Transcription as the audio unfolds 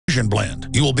blend.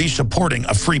 You will be supporting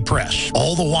a free press,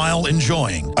 all the while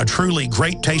enjoying a truly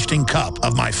great tasting cup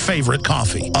of my favorite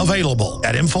coffee. Available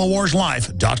at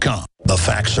InfoWarsLife.com. The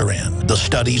facts are in. The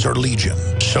studies are legion.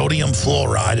 Sodium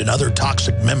fluoride and other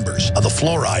toxic members of the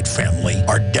fluoride family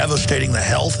are devastating the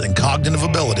health and cognitive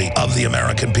ability of the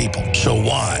American people. So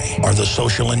why are the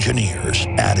social engineers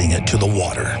adding it to the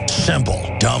water? Simple.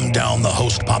 Dumb down the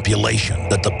host population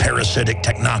that the parasitic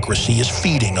technocracy is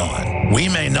feeding on. We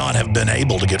may not have been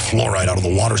able to get fluoride out of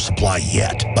the water supply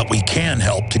yet, but we can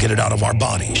help to get it out of our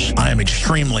bodies. I am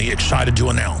extremely excited to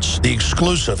announce the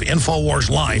exclusive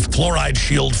InfoWars Life Fluoride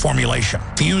Shield formulation,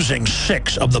 fusing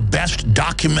 6 of the best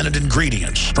documented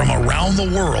ingredients from around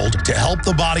the world to help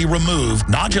the body remove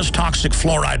not just toxic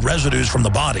fluoride residues from the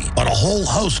body, but a whole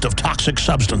host of toxic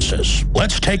substances.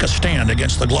 Let's take a stand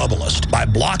against the globalists by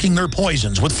blocking their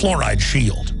poisons with Fluoride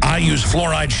Shield. I use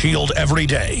Fluoride Shield every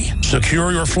day.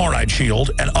 Secure your Fluoride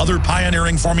Shield and other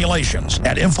pioneering formulations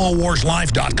at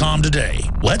InfoWarsLife.com today.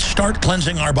 Let's start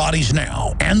cleansing our bodies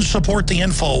now and support the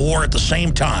InfoWar at the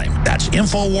same time. That's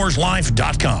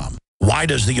InfoWarsLife.com. Why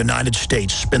does the United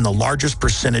States spend the largest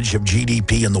percentage of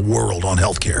GDP in the world on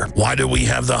healthcare? Why do we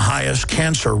have the highest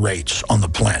cancer rates on the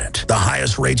planet, the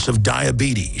highest rates of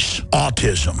diabetes,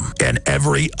 autism, and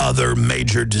every other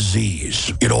major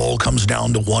disease? It all comes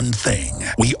down to one thing.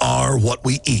 We are what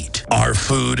we eat. Our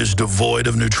food is devoid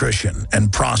of nutrition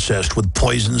and processed with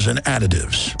poisons and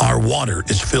additives. Our water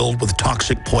is filled with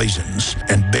toxic poisons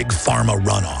and big pharma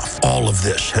runoff. All of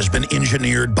this has been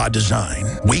engineered by design.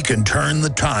 We can turn the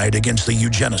tide against the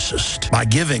eugenicist by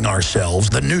giving ourselves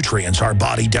the nutrients our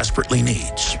body desperately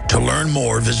needs. To learn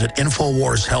more, visit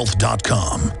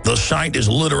InfoWarsHealth.com. The site is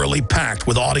literally packed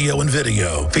with audio and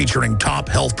video featuring top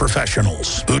health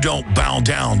professionals who don't bow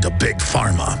down to big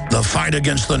pharma. The fight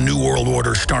against the New World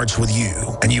Order starts with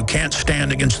you, and you can't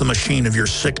stand against the machine if you're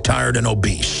sick, tired, and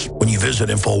obese. When you visit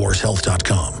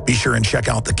InfoWarsHealth.com, be sure and check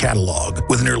out the catalog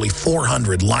with nearly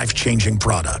 400 life-changing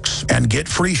products and get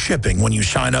free shipping when you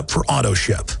sign up for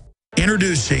AutoShip.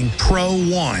 Introducing Pro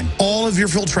One. All of your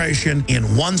filtration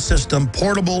in one system,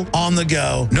 portable, on the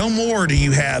go. No more do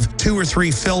you have 2 or 3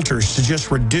 filters to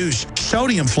just reduce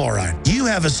sodium fluoride. You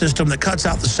have a system that cuts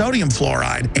out the sodium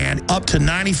fluoride and up to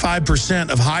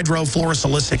 95% of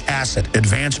hydrofluorosilicic acid.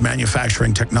 Advanced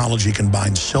manufacturing technology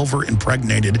combines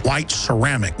silver-impregnated white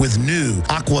ceramic with new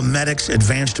Aquamedics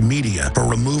advanced media for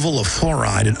removal of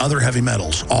fluoride and other heavy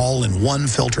metals, all in one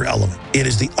filter element. It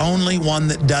is the only one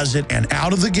that does it, and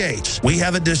out of the gate, we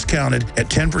have it discounted at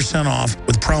 10% off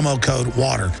with promo code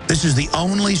WATER. This is the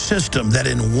only system that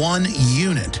in one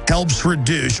unit helps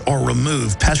reduce or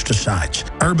remove pesticides,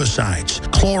 herbicides,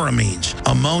 chloramines,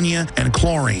 ammonia, and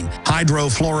chlorine,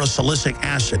 hydrofluorosilicic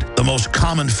acid, the most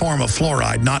common form of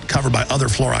fluoride not covered by other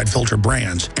fluoride filter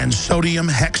brands, and sodium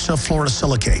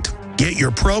hexafluorosilicate. Get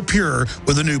your Pro Pure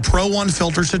with the new Pro One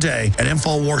filters today at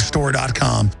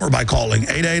InfoWarsStore.com or by calling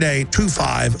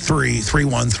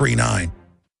 888-253-3139.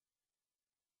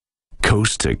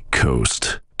 Coast to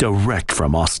coast, direct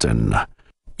from Austin.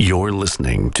 You're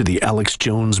listening to the Alex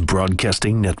Jones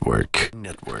Broadcasting Network.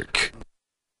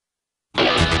 Live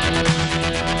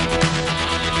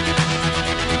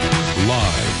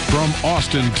from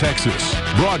Austin, Texas,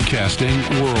 broadcasting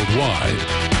worldwide,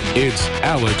 it's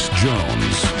Alex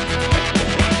Jones.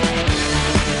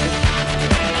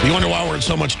 You wonder why we're in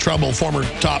so much trouble? Former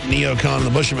top neocon in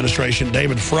the Bush administration,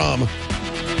 David Frum,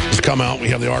 has come out. We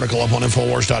have the article up on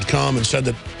Infowars.com and said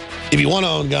that if you want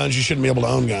to own guns, you shouldn't be able to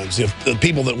own guns. If the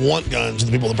people that want guns are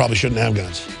the people that probably shouldn't have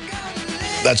guns.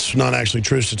 That's not actually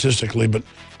true statistically, but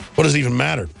what does it even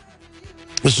matter?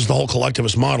 This is the whole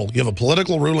collectivist model. You have a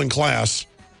political ruling class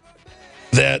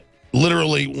that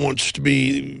literally wants to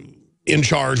be in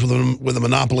charge with a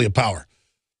monopoly of power.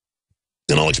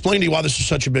 And I'll explain to you why this is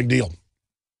such a big deal.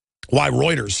 Why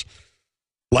Reuters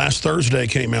last Thursday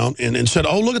came out and said,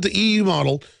 oh, look at the EU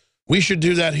model. We should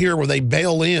do that here where they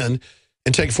bail in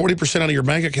and take 40% out of your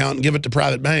bank account and give it to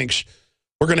private banks.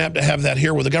 We're going to have that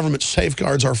here where the government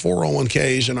safeguards our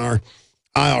 401ks and our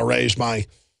IRAs by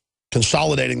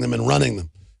consolidating them and running them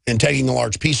and taking a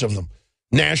large piece of them,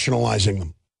 nationalizing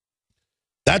them.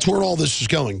 That's where all this is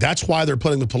going. That's why they're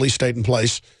putting the police state in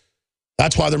place.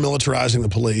 That's why they're militarizing the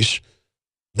police.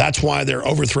 That's why they're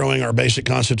overthrowing our basic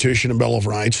Constitution and Bill of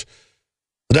Rights.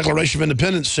 The Declaration of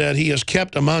Independence said he has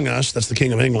kept among us, that's the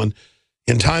King of England,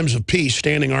 in times of peace,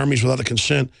 standing armies without the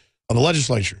consent of the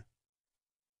legislature,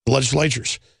 the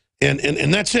legislatures. And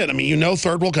that's it. I mean, you know,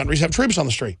 third world countries have troops on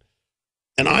the street.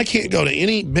 And I can't go to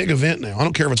any big event now, I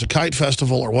don't care if it's a kite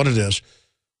festival or what it is,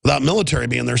 without military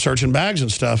being there searching bags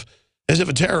and stuff, as if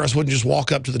a terrorist wouldn't just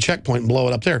walk up to the checkpoint and blow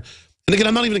it up there. And again,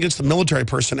 I'm not even against the military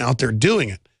person out there doing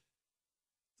it.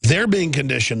 they're being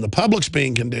conditioned, the public's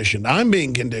being conditioned, I'm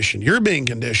being conditioned, you're being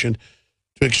conditioned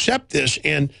to accept this,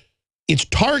 and it's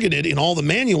targeted in all the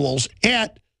manuals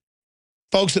at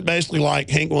folks that basically like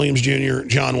Hank Williams Jr.,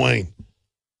 John Wayne.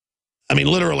 I mean,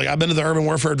 literally, I've been to the urban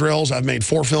warfare drills. I've made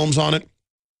 4 films on it.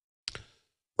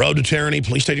 Road to Tyranny,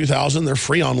 Police State 2000, they're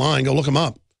free online. Go look them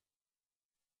up.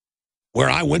 Where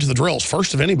I went to the drills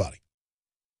first of anybody.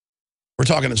 We're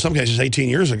talking in some cases 18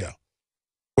 years ago.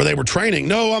 Where they were training,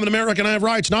 no, I'm an American, I have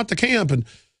rights, not the camp. And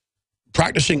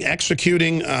practicing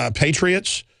executing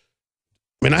patriots.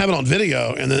 I mean, I have it on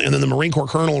video, and then the Marine Corps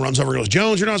colonel runs over and goes,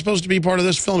 Jones, you're not supposed to be part of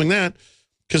this, filming that.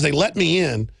 Because they let me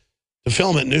in to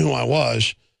film it, knew who I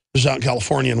was. This is out in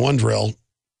California in one drill,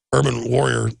 Urban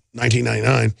Warrior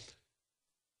 1999.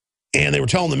 And they were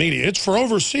telling the media, it's for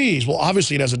overseas. Well,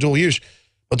 obviously it has a dual use.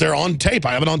 But they're on tape.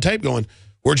 I have it on tape going,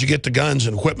 where'd you get the guns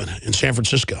and equipment? In San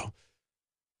Francisco.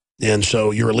 And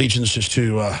so your allegiance is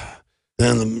to,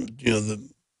 then the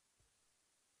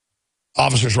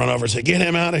officers run over and say, get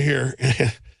him out of here.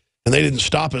 And they didn't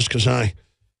stop us because I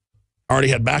already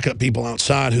had backup people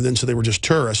outside who then said they were just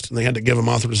tourists, and they had to give them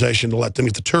authorization to let them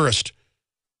get the tourist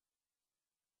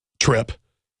trip.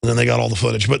 And then they got all the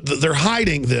footage. But they're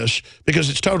hiding this because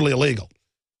it's totally illegal.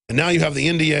 And now you have the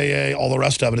NDAA, all the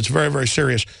rest of it. It's very, very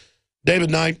serious. David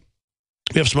Knight,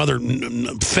 we have some other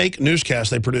fake newscasts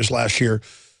they produced last year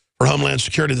for Homeland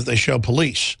Security that they show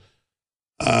police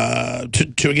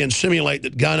to again, simulate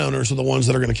that gun owners are the ones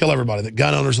that are going to kill everybody, that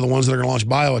gun owners are the ones that are going to launch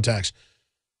bioattacks.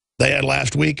 They had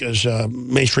last week, as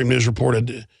mainstream news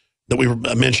reported, that we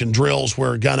mentioned drills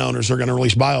where gun owners are going to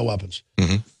release bioweapons.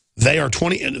 Mm-hmm. They are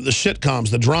the sitcoms,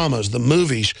 the dramas, the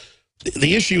movies.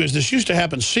 The issue is this used to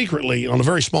happen secretly on a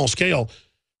very small scale.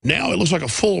 Now it looks like a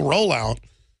full rollout.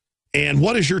 And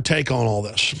what is your take on all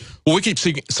this? Well, we keep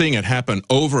seeing it happen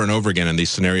over and over again in these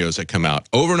scenarios that come out.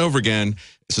 Over and over again,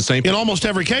 it's the same. In almost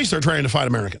every case, they're trying to fight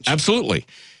Americans. Absolutely.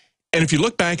 And if you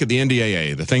look back at the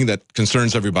NDAA, the thing that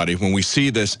concerns everybody when we see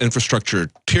this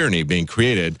infrastructure tyranny being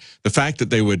created, the fact that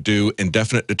they would do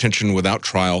indefinite detention without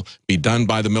trial, be done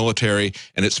by the military,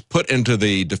 and it's put into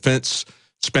the defense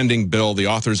spending bill, the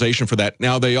authorization for that.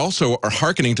 Now, they also are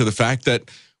hearkening to the fact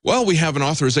that, well, we have an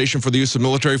authorization for the use of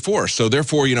military force. So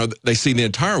therefore, you know, they see the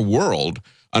entire world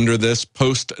under this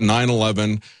post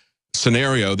 9/11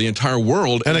 scenario, the entire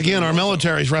world. And again, our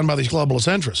military is run by these globalist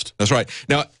interests. That's right.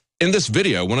 Now, in this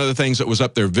video, one of the things that was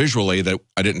up there visually that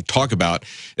I didn't talk about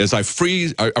is I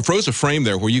froze a frame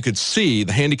there where you could see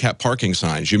the handicap parking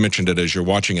signs. You mentioned it as you're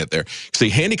watching it there. You see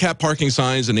handicap parking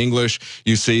signs in English.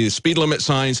 You see the speed limit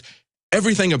signs.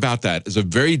 Everything about that is a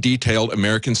very detailed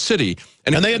American city.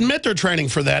 And they admit they're training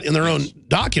for that in their own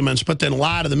documents, but then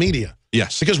lie to the media.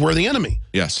 Yes. Because we're the enemy.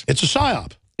 Yes. It's a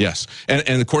psyop. Yes.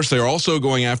 And of course, they're also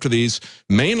going after these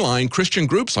mainline Christian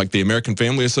groups like the American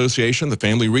Family Association, the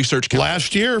Family Research Council.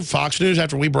 Last year, Fox News,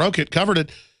 after we broke it, covered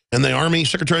it, and the Army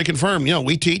Secretary confirmed, you know,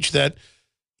 we teach that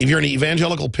if you're in an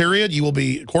evangelical period, you will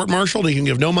be court-martialed and you can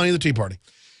give no money to the Tea Party.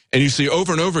 And you see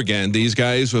over and over again these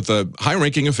guys with the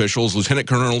high-ranking officials, lieutenant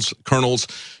colonels,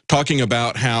 talking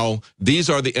about how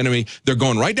these are the enemy. They're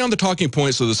going right down the talking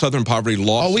points of the Southern Poverty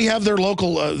Law. Oh, we have their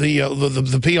local,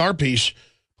 the PR piece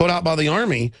put out by the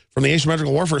Army from the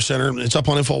Asymmetrical Warfare Center. It's up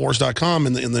on Infowars.com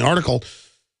in the article.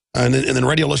 And then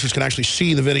radio listeners can actually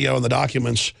see the video and the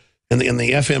documents and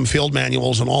the FM field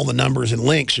manuals and all the numbers and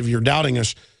links. If you're doubting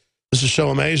us, this is so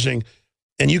amazing.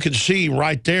 And you can see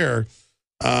right there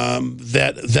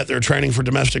that they're training for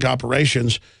domestic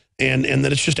operations and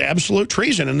that it's just absolute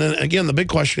treason. And then, again, the big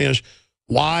question is,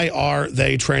 why are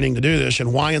they training to do this?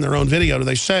 And why in their own video do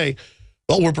they say,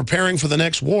 well, we're preparing for the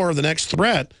next war, the next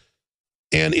threat,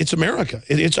 and it's America.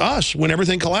 It's us when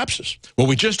everything collapses. Well,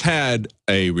 we just had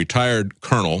a retired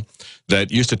colonel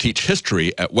that used to teach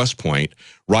history at West Point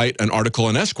write an article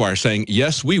in Esquire saying,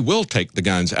 yes, we will take the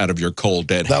guns out of your cold,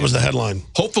 dead hands. That was the headline.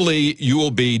 Hopefully, you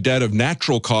will be dead of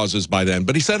natural causes by then.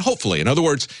 But he said, hopefully. In other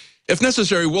words, if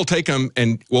necessary, we'll take them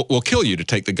and we'll kill you to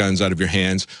take the guns out of your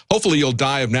hands. Hopefully, you'll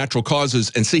die of natural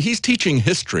causes. And see, he's teaching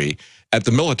history at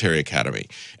the military academy.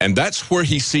 And that's where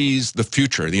he sees the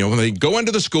future. You know, when they go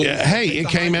into the school. Yeah, hey, it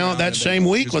came out that same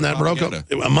week when that broke up,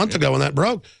 a month ago when that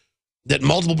broke, that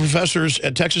multiple professors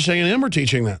at Texas A&M are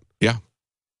teaching that. Yeah.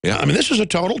 Yeah. I mean, this is a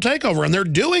total takeover, and they're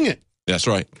doing it. That's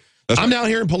right. I'm now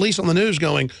hearing police on the news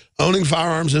going, owning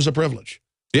firearms is a privilege.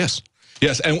 Yes.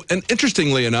 Yes, and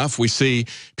interestingly enough, we see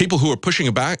people who are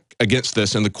pushing back against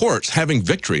this in the courts having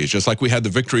victories, just like we had the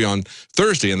victory on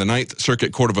Thursday in the Ninth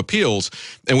Circuit Court of Appeals,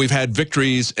 and we've had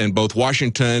victories in both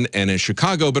Washington and in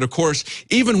Chicago. But of course,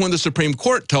 even when the Supreme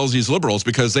Court tells these liberals,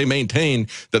 because they maintain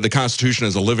that the Constitution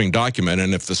is a living document,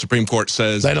 and if the Supreme Court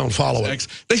says they don't follow it,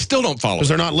 they still don't follow it. Because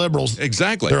they're not liberals.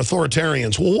 Exactly. They're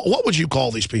authoritarians. Well, what would you call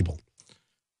these people?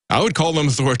 I would call them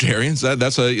authoritarians.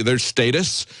 That's their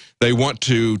status. They want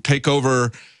to take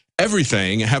over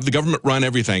everything, have the government run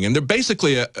everything. And they're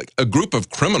basically a group of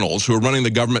criminals who are running the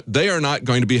government. They are not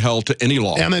going to be held to any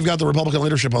law. And they've got the Republican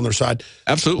leadership on their side.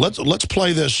 Absolutely. Let's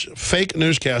play this fake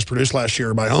newscast produced last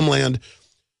year by Homeland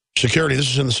Security. This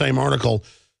is in the same article,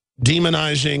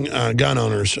 demonizing gun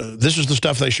owners. This is the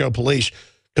stuff they show police,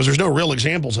 because there's no real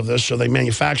examples of this, so they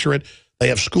manufacture it. They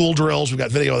have school drills. We've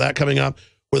got video of that coming up,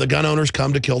 where the gun owners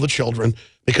come to kill the children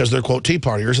because they're, quote, Tea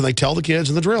Partiers, and they tell the kids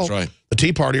in the drill, That's right, the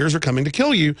Tea Partiers are coming to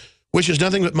kill you, which is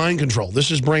nothing but mind control.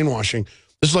 This is brainwashing.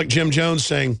 This is like Jim Jones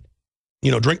saying,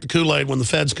 you know, drink the Kool-Aid when the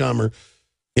feds come, or,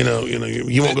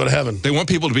 you won't go to heaven. They want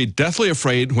people to be deathly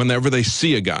afraid whenever they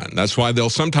see a gun. That's why they'll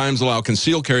sometimes allow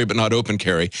concealed carry but not open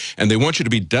carry, and they want you to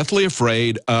be deathly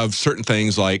afraid of certain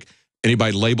things like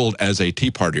anybody labeled as a Tea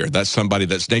Partier. That's somebody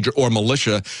that's dangerous, or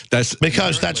militia. That's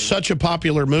because that's such a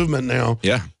popular movement now.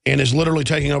 Yeah. And is literally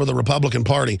taking over the Republican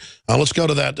Party. Let's go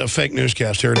to that fake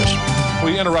newscast. Here it is.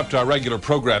 We interrupt our regular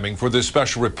programming for this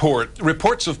special report.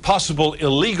 Reports of possible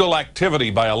illegal activity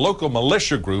by a local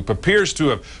militia group appears to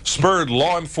have spurred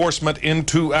law enforcement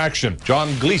into action.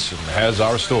 John Gleason has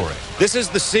our story. This is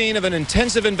the scene of an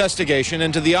intensive investigation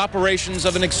into the operations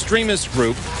of an extremist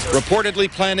group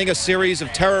reportedly planning a series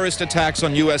of terrorist attacks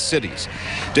on U.S. cities.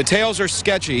 Details are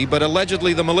sketchy, but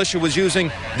allegedly the militia was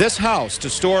using this house to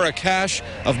store a cache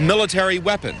of military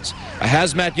weapons. A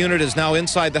hazmat unit is now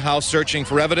inside the house searching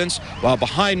for evidence, while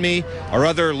behind me are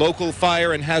other local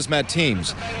fire and hazmat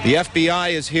teams. The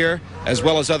FBI is here, as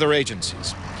well as other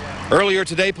agencies. Earlier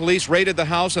today, police raided the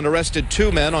house and arrested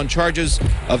 2 men on charges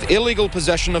of illegal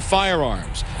possession of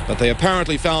firearms, but they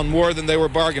apparently found more than they were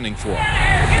bargaining for.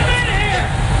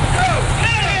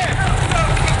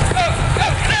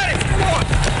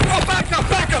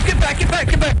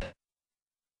 Get back.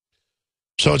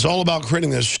 So it's all about creating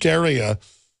this hysteria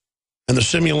and the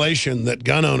simulation that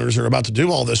gun owners are about to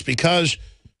do all this, because,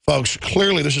 folks,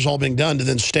 clearly this is all being done to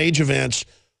then stage events,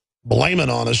 blame it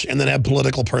on us, and then have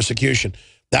political persecution.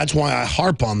 That's why I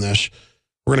harp on this.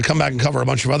 We're going to come back and cover a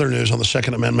bunch of other news on the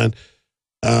Second Amendment.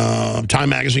 Time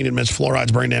Magazine admits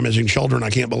fluoride's brain damaging children.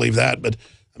 I can't believe that. But,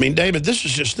 I mean, David, this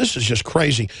is just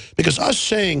crazy. Because us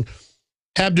saying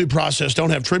have due process,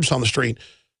 don't have troops on the street,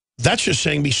 that's just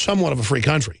saying be somewhat of a free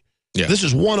country. Yeah. This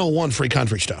is 101 free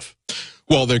country stuff.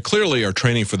 Well, they clearly are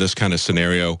training for this kind of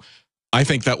scenario. I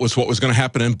think that was what was going to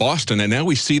happen in Boston. And now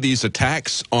we see these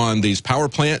attacks on these power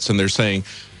plants, and they're saying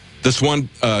this one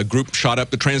group shot up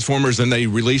the transformers, and they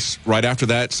release right after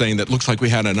that saying that looks like we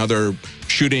had another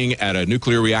shooting at a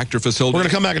nuclear reactor facility. We're going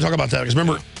to come back and talk about that, because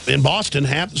remember, in Boston,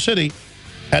 half the city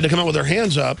had to come out with their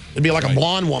hands up. It'd be like a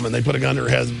blonde woman. They put a gun to her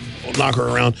head, knock her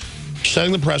around,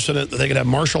 setting the precedent that they could have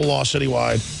martial law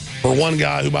citywide for one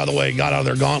guy who, by the way, got out of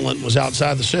their gauntlet and was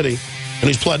outside the city, and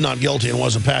he's pled not guilty and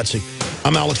was a patsy.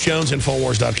 I'm Alex Jones,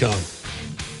 Infowars.com.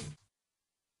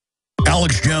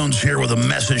 Alex Jones here with a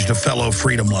message to fellow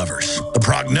freedom lovers. The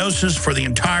prognosis for the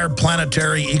entire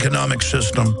planetary economic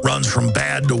system runs from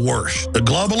bad to worse. The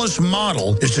globalist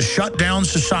model is to shut down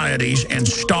societies and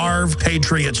starve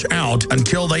patriots out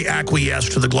until they acquiesce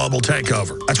to the global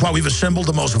takeover. That's why we've assembled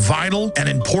the most vital and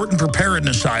important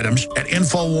preparedness items at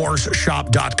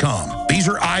InfoWarsShop.com. These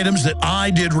are items that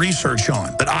I did research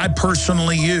on, that I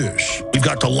personally use. We've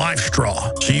got the Life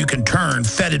Straw, so you can turn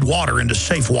fetid water into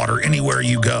safe water anywhere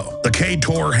you go. The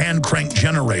K-Tor hand crank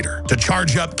generator to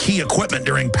charge up key equipment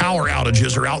during power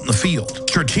outages or out in the field.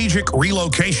 Strategic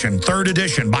Relocation, 3rd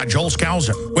edition by Joel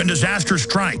Skousen. When Disaster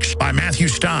Strikes by Matthew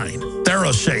Stein.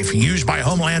 ThyroSafe, used by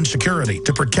Homeland Security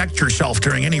to protect yourself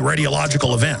during any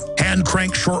radiological event. Hand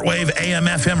crank shortwave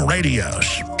AM/FM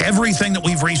radios. Everything that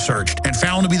we've researched and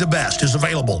found to be the best is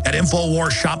available at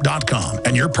InfoWarsShop.com,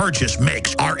 and your purchase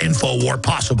makes our InfoWar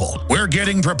possible. We're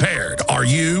getting prepared. Are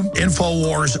you?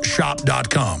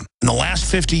 InfoWarsShop.com. In the last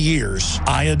 50 years,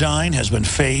 iodine has been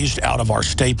phased out of our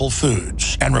staple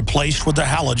foods and replaced with the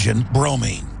halogen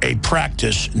bromine, a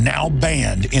practice now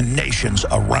banned in nations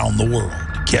around the world.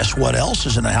 Guess what else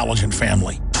is in the halogen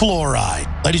family?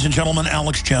 Fluoride. Ladies and gentlemen,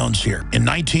 Alex Jones here. In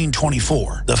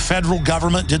 1924, the federal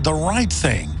government did the right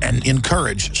thing and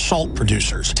encouraged salt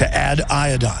producers to add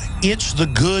iodine. It's the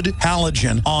good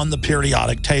halogen on the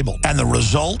periodic table, and the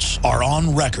results are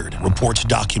on record. Reports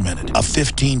documented a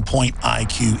 15-point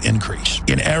IQ increase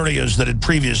in areas that had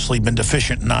previously been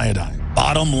deficient in iodine.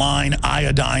 Bottom line,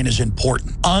 iodine is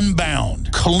important.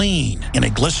 Unbound, clean, in a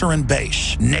glycerin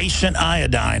base. Nascent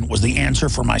iodine was the answer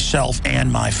for myself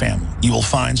and my family. You will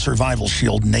find Survival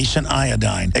Shield Nascent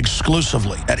Iodine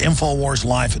exclusively at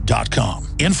InfoWarsLife.com.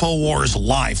 InfoWars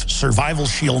Life Survival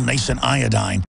Shield Nascent Iodine